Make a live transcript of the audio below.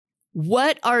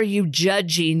What are you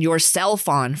judging yourself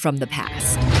on from the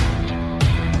past?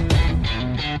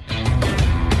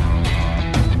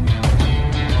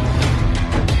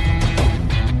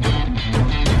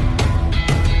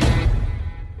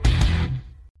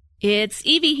 It's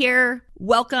Evie here.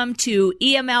 Welcome to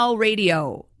EML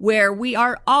Radio, where we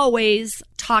are always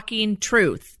talking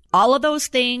truth. All of those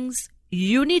things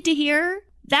you need to hear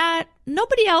that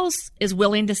nobody else is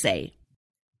willing to say.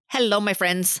 Hello, my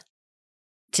friends.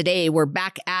 Today, we're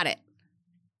back at it.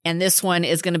 And this one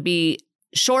is going to be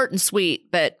short and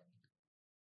sweet, but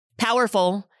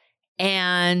powerful.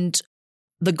 And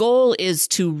the goal is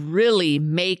to really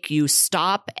make you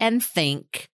stop and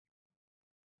think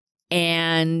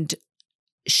and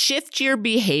shift your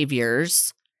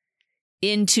behaviors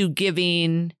into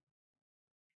giving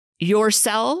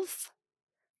yourself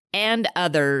and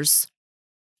others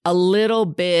a little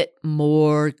bit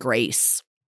more grace.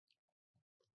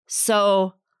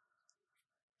 So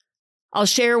I'll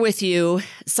share with you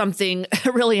something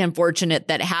really unfortunate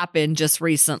that happened just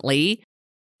recently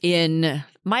in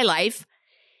my life.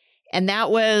 And that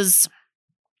was,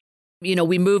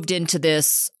 we moved into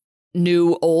this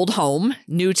new old home,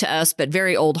 new to us, but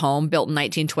very old home, built in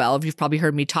 1912. You've probably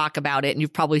heard me talk about it, and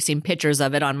you've probably seen pictures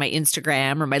of it on my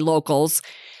Instagram or my locals.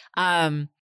 And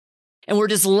we're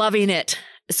just loving it.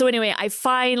 So anyway, I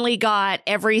finally got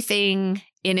everything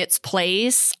in its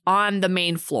place on the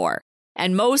main floor.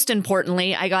 And most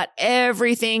importantly, I got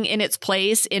everything in its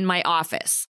place in my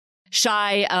office,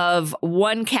 shy of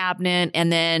one cabinet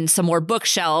and then some more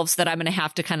bookshelves that I'm going to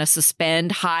have to kind of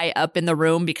suspend high up in the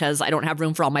room because I don't have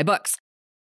room for all my books.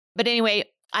 But anyway,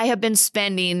 I have been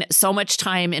spending so much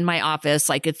time in my office.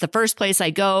 Like, it's the first place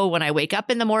I go when I wake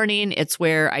up in the morning. It's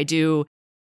where I do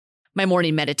my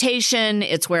morning meditation.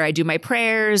 It's where I do my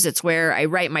prayers. It's where I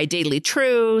write my daily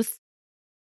truth.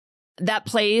 That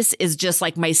place is just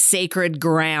like my sacred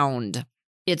ground.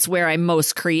 It's where I'm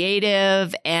most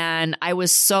creative, and I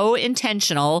was so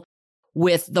intentional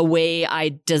with the way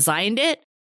I designed it,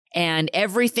 and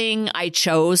everything I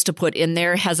chose to put in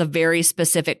there has a very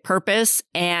specific purpose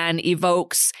and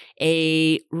evokes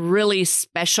a really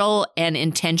special and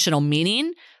intentional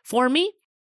meaning for me.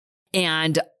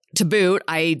 And to boot,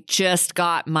 I just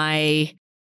got my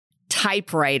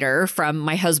typewriter from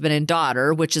my husband and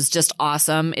daughter, which is just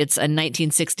awesome. It's a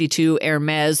 1962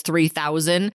 Hermes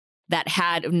 3000 that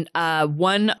had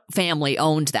one family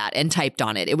owned that and typed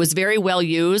on it. It was very well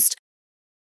used.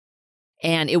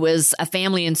 And it was a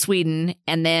family in Sweden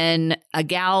and then a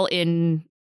gal in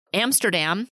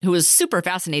Amsterdam who was super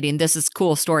fascinating. This is a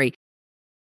cool story.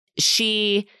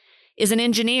 She is an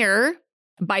engineer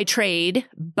by trade,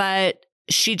 but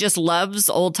she just loves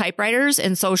old typewriters.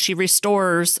 And so she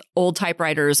restores old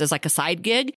typewriters as like a side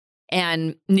gig.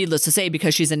 And needless to say,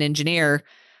 because she's an engineer,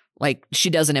 like, she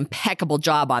does an impeccable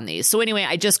job on these. So anyway,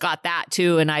 I just got that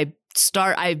too. And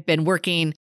I've been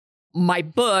working my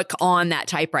book on that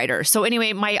typewriter. So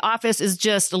anyway, my office is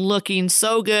just looking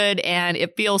so good and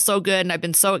it feels so good. And I've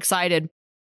been so excited.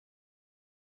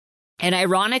 And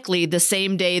ironically, the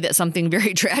same day that something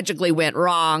very tragically went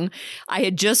wrong, I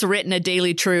had just written a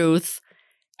daily truth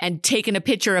and taken a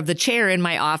picture of the chair in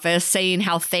my office saying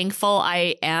how thankful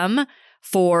I am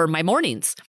for my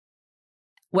mornings.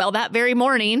 Well, that very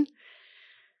morning,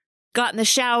 got in the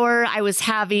shower. I was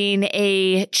having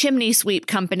a chimney sweep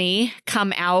company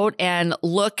come out and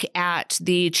look at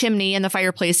the chimney and the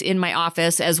fireplace in my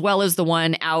office, as well as the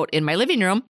one out in my living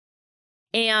room.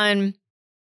 And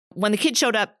when the kid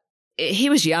showed up, he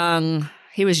was young.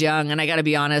 And I got to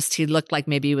be honest, he looked like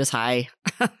maybe he was high.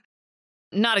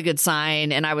 Not a good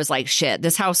sign. And I was like, shit,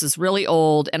 this house is really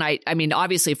old. And I mean,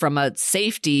 obviously from a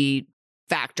safety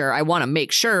factor, I want to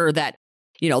make sure that,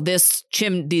 these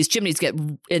chimneys get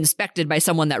inspected by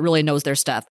someone that really knows their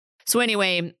stuff. So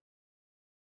anyway,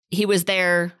 he was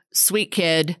there, sweet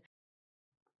kid,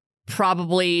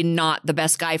 probably not the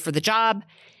best guy for the job.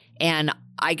 And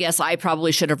I guess I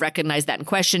probably should have recognized that and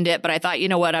questioned it. But I thought, you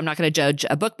know what? I'm not going to judge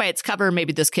a book by its cover.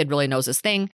 Maybe this kid really knows his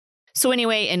thing. So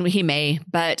anyway, and he may,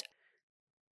 but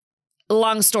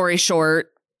long story short,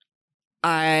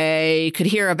 I could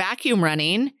hear a vacuum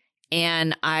running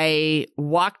and I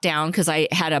walked down because I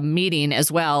had a meeting as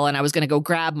well. And I was going to go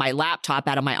grab my laptop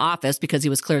out of my office because he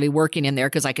was clearly working in there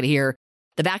because I could hear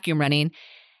the vacuum running.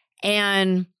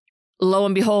 And lo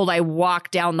and behold, I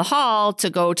walk down the hall to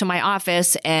go to my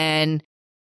office and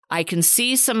I can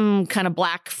see some kind of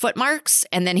black foot marks.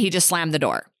 And then he just slammed the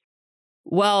door.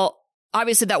 Well,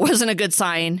 obviously that wasn't a good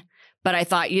sign. But I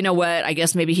thought, you know what? I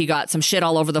guess maybe he got some shit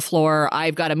all over the floor.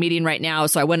 I've got a meeting right now.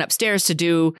 So I went upstairs to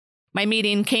do my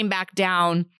meeting, came back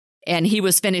down, and he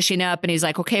was finishing up. And he's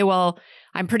like, okay, well,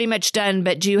 I'm pretty much done,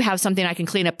 but do you have something I can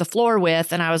clean up the floor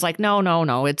with? And I was like,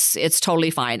 no, it's totally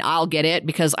fine. I'll get it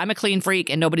because I'm a clean freak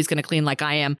and nobody's going to clean like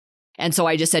I am. And so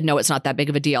I just said, no, it's not that big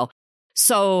of a deal.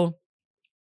 So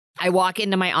I walk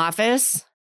into my office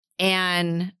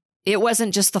and it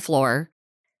wasn't just the floor.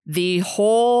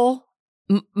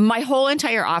 My whole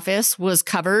entire office was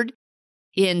covered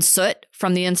in soot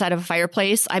from the inside of a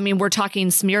fireplace. I mean, we're talking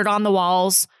smeared on the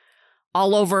walls,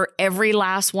 all over every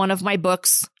last one of my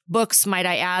books, might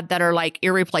I add, that are like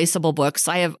irreplaceable books.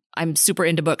 I'm super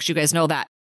into books. You guys know that.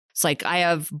 It's like I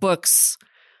have books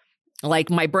like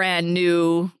my brand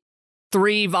new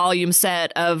 3-volume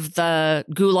set of the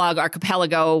Gulag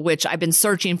Archipelago, which I've been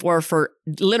searching for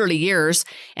literally years,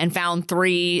 and found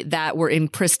 3 that were in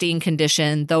pristine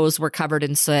condition. Those were covered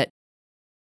in soot.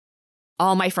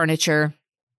 All my furniture.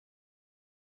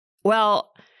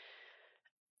 Well,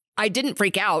 I didn't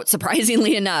freak out,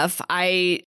 surprisingly enough.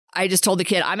 I just told the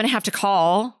kid, I'm going to have to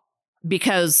call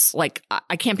because like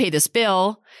I can't pay this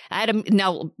bill.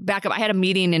 Now back up. I had a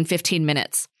meeting in 15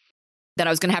 minutes that I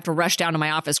was going to have to rush down to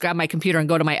my office, grab my computer and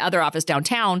go to my other office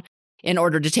downtown in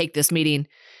order to take this meeting.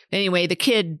 Anyway, the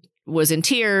kid was in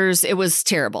tears. It was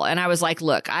terrible. And I was like,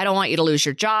 look, I don't want you to lose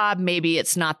your job. Maybe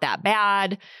it's not that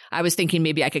bad. I was thinking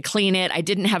maybe I could clean it. I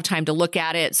didn't have time to look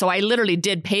at it. So I literally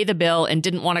did pay the bill and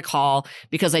didn't want to call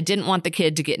because I didn't want the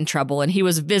kid to get in trouble. And he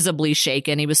was visibly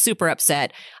shaken. He was super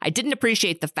upset. I didn't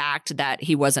appreciate the fact that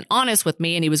he wasn't honest with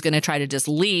me and he was going to try to just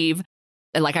leave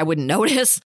like I wouldn't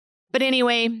notice. But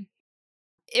anyway,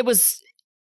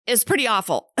 it's pretty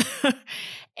awful.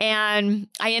 And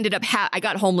I ended up, I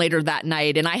got home later that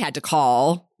night and I had to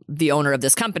call the owner of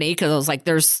this company because I was like,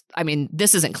 this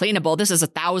isn't cleanable. This is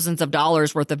thousands of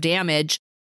dollars worth of damage.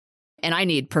 And I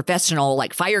need professional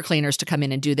like fire cleaners to come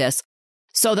in and do this.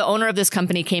 So the owner of this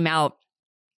company came out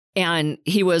and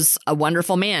he was a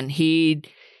wonderful man. He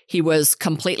was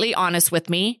completely honest with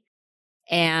me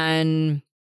and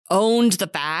owned the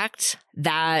fact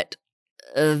that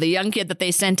the young kid that they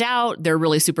sent out, they're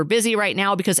really super busy right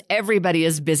now because everybody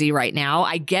is busy right now.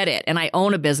 I get it. And I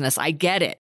own a business. I get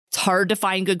it. It's hard to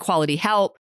find good quality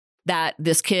help. That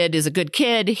this kid is a good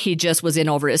kid. He just was in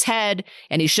over his head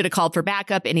and he should have called for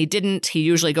backup and he didn't. He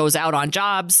usually goes out on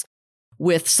jobs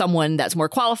with someone that's more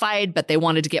qualified, but they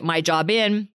wanted to get my job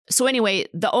in. So anyway,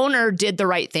 the owner did the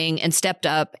right thing and stepped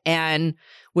up and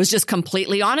was just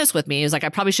completely honest with me. He was like, I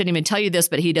probably shouldn't even tell you this,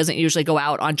 but he doesn't usually go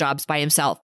out on jobs by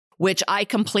himself, which I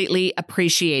completely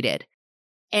appreciated.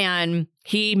 And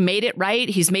he made it right.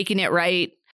 He's making it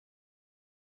right.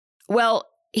 Well,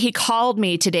 he called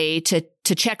me today to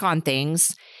check on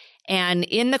things. And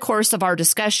in the course of our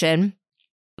discussion,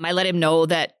 I let him know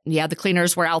that, the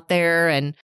cleaners were out there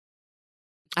and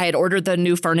I had ordered the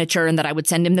new furniture and that I would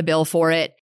send him the bill for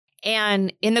it.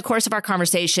 And in the course of our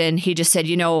conversation, he just said,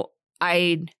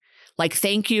 I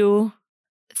thank you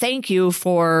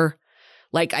for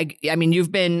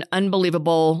you've been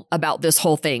unbelievable about this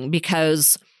whole thing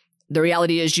because the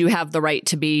reality is you have the right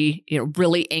to be,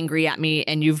 really angry at me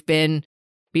and you've been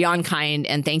beyond kind.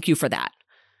 And thank you for that.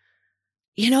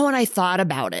 When I thought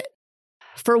about it,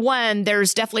 for one,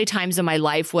 there's definitely times in my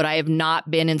life when I have not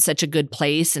been in such a good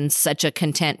place and such a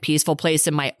content, peaceful place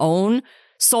in my own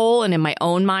soul and in my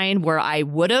own mind where I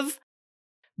would have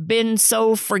been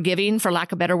so forgiving, for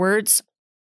lack of better words.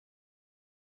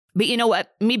 But you know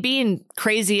what? Me being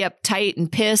crazy, uptight and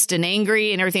pissed and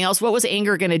angry and everything else, what was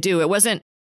anger going to do? It wasn't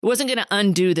going to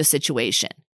undo the situation.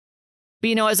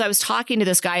 But as I was talking to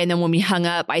this guy and then when we hung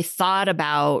up, I thought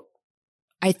about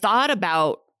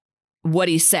what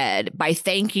he said by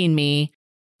thanking me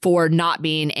for not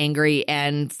being angry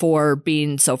and for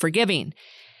being so forgiving.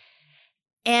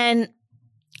 And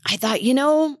I thought,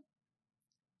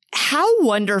 how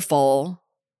wonderful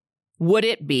would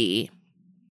it be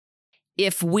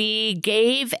if we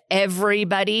gave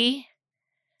everybody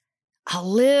a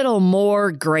little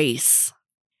more grace?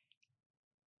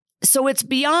 So it's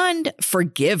beyond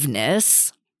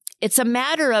forgiveness. It's a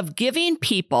matter of giving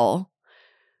people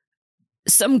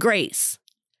some grace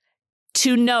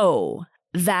to know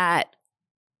that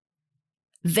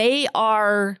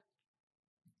they're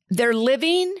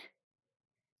living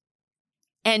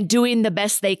and doing the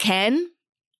best they can.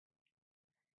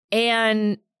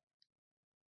 And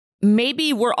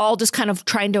maybe we're all just kind of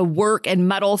trying to work and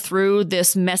muddle through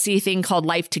this messy thing called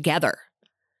life together.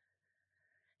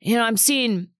 I'm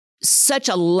seeing such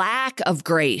a lack of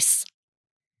grace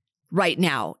right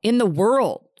now in the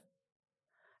world.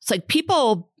 It's like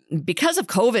people, because of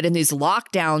COVID and these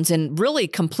lockdowns and really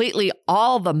completely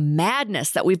all the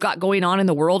madness that we've got going on in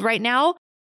the world right now,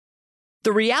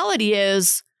 the reality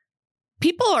is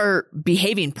people are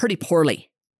behaving pretty poorly.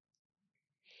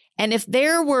 And if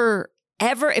there was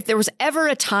ever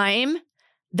a time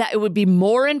that it would be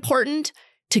more important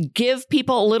to give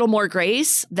people a little more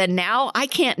grace than now, I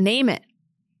can't name it.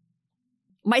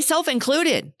 Myself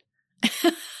included.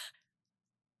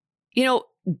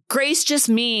 Grace just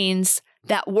means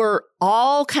that we're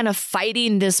all kind of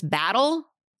fighting this battle.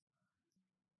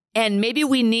 And maybe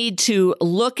we need to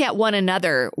look at one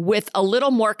another with a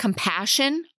little more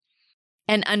compassion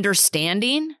and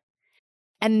understanding,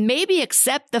 and maybe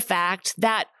accept the fact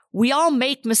that we all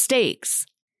make mistakes.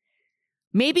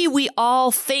 Maybe we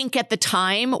all think at the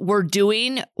time we're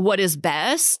doing what is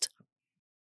best,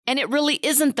 and it really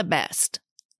isn't the best.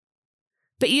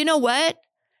 But you know what?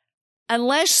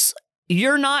 Unless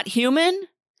you're not human,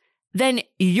 then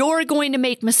you're going to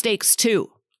make mistakes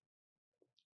too.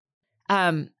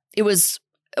 It was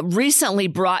recently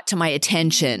brought to my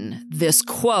attention, this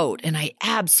quote, and I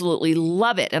absolutely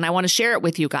love it, and I want to share it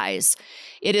with you guys.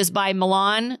 It is by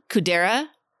Milan Kundera.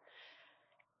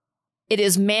 It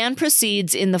is, "Man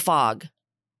proceeds in the fog,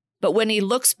 but when he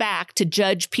looks back to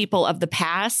judge people of the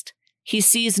past, he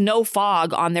sees no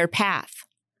fog on their path.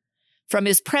 From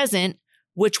his present,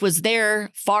 which was their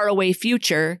faraway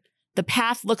future, the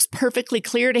path looks perfectly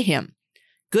clear to him.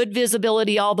 Good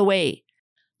visibility all the way.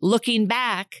 Looking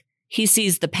back, he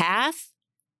sees the path,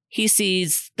 he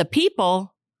sees the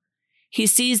people, he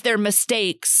sees their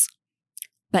mistakes,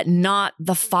 but not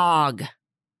the fog."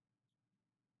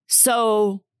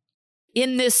 So,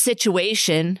 in this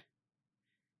situation,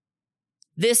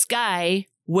 this guy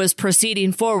was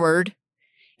proceeding forward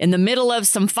in the middle of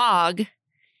some fog,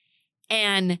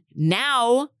 and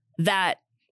now that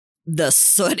the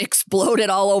soot exploded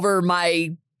all over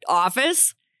my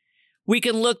office, we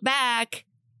can look back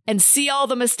and see all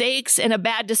the mistakes and a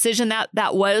bad decision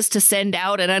that was to send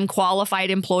out an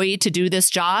unqualified employee to do this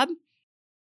job.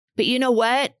 But you know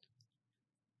what?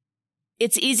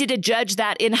 It's easy to judge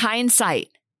that in hindsight.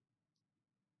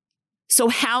 So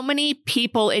how many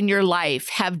people in your life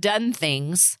have done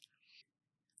things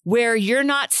where you're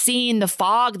not seeing the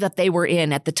fog that they were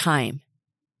in at the time?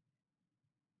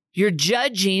 You're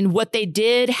judging what they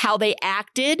did, how they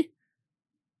acted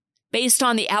based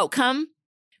on the outcome,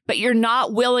 but you're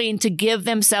not willing to give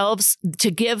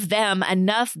them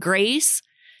enough grace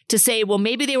to say, well,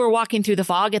 maybe they were walking through the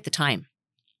fog at the time.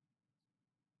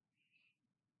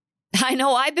 I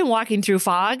know I've been walking through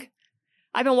fog.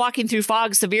 I've been walking through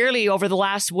fog severely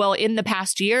in the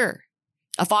past year,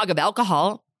 a fog of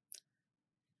alcohol.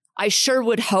 I sure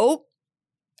would hope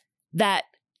that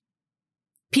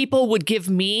people would give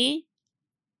me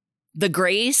the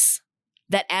grace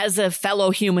that as a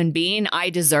fellow human being I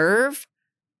deserve,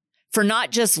 for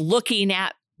not just looking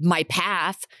at my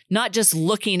path, not just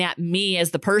looking at me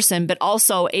as the person, but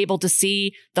also able to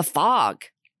see the fog.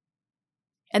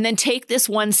 And then take this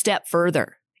one step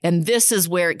further. And this is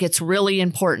where it gets really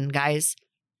important, guys.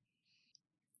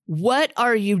 What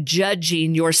are you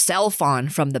judging yourself on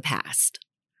from the past?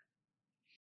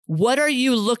 What are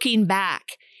you looking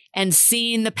back and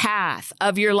seeing the path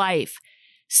of your life,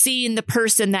 seeing the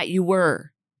person that you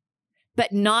were,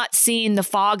 but not seeing the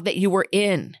fog that you were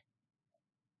in?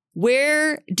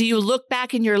 Where do you look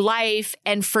back in your life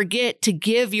and forget to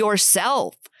give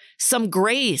yourself some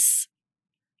grace?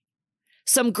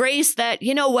 Some grace that,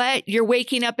 you know what, you're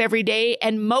waking up every day,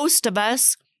 and most of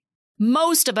us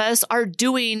are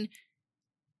doing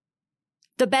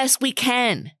the best we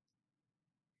can,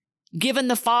 given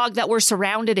the fog that we're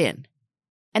surrounded in.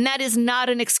 And that is not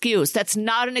an excuse. That's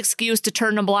not an excuse to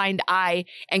turn a blind eye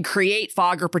and create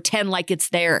fog or pretend like it's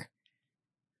there.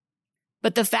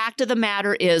 But the fact of the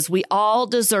matter is, we all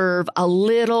deserve a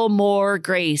little more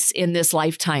grace in this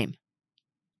lifetime.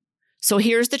 So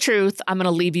here's the truth I'm going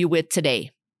to leave you with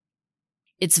today.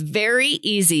 It's very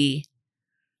easy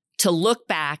to look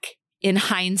back in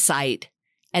hindsight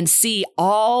and see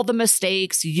all the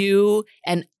mistakes you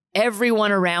and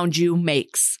everyone around you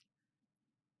makes.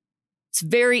 It's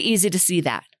very easy to see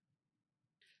that.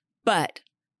 But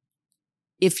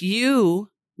if you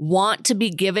want to be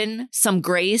given some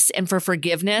grace and for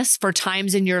forgiveness for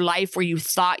times in your life where you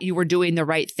thought you were doing the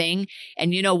right thing,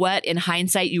 and you know what, in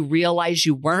hindsight, you realize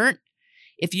you weren't,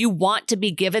 if you want to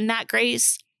be given that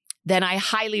grace, then I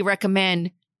highly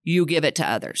recommend you give it to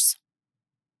others.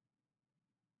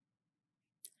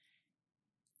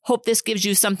 Hope this gives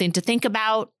you something to think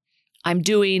about. I'm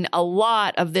doing a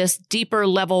lot of this deeper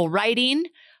level writing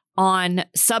on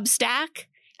Substack,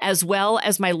 as well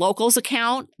as my Locals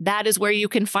account. That is where you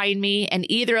can find me. And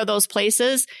either of those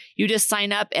places, you just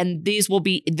sign up and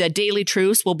the daily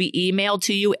truths will be emailed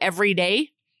to you every day.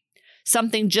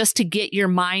 Something just to get your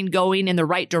mind going in the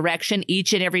right direction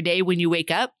each and every day when you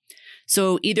wake up.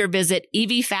 So either visit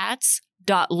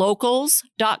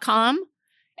evfats.locals.com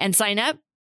and sign up,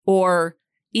 or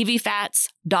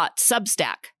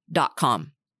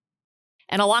evfats.substack.com.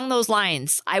 And along those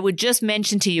lines, I would just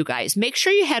mention to you guys, make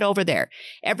sure you head over there.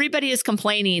 Everybody is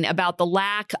complaining about the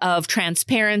lack of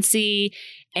transparency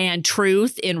and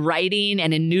truth in writing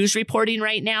and in news reporting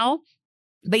right now.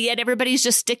 But yet everybody's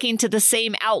just sticking to the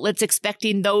same outlets,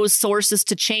 expecting those sources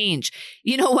to change.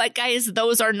 You know what, guys?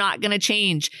 Those are not going to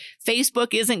change.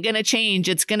 Facebook isn't going to change.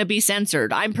 It's going to be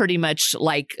censored. I'm pretty much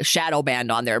like shadow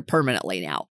banned on there permanently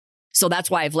now. So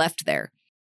that's why I've left there.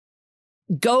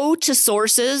 Go to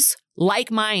sources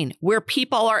like mine, where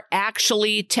people are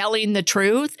actually telling the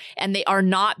truth and they are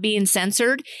not being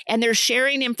censored, and they're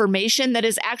sharing information that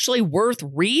is actually worth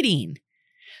reading.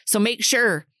 So make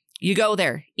sure you go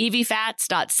there,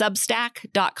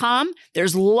 evfats.substack.com.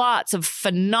 There's lots of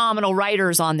phenomenal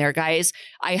writers on there, guys.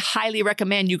 I highly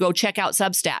recommend you go check out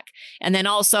Substack. And then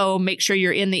also make sure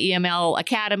you're in the EML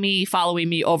Academy, following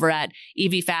me over at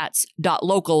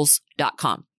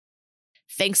evfats.locals.com.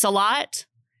 Thanks a lot.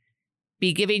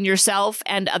 Be giving yourself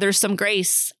and others some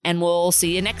grace, and we'll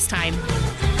see you next time.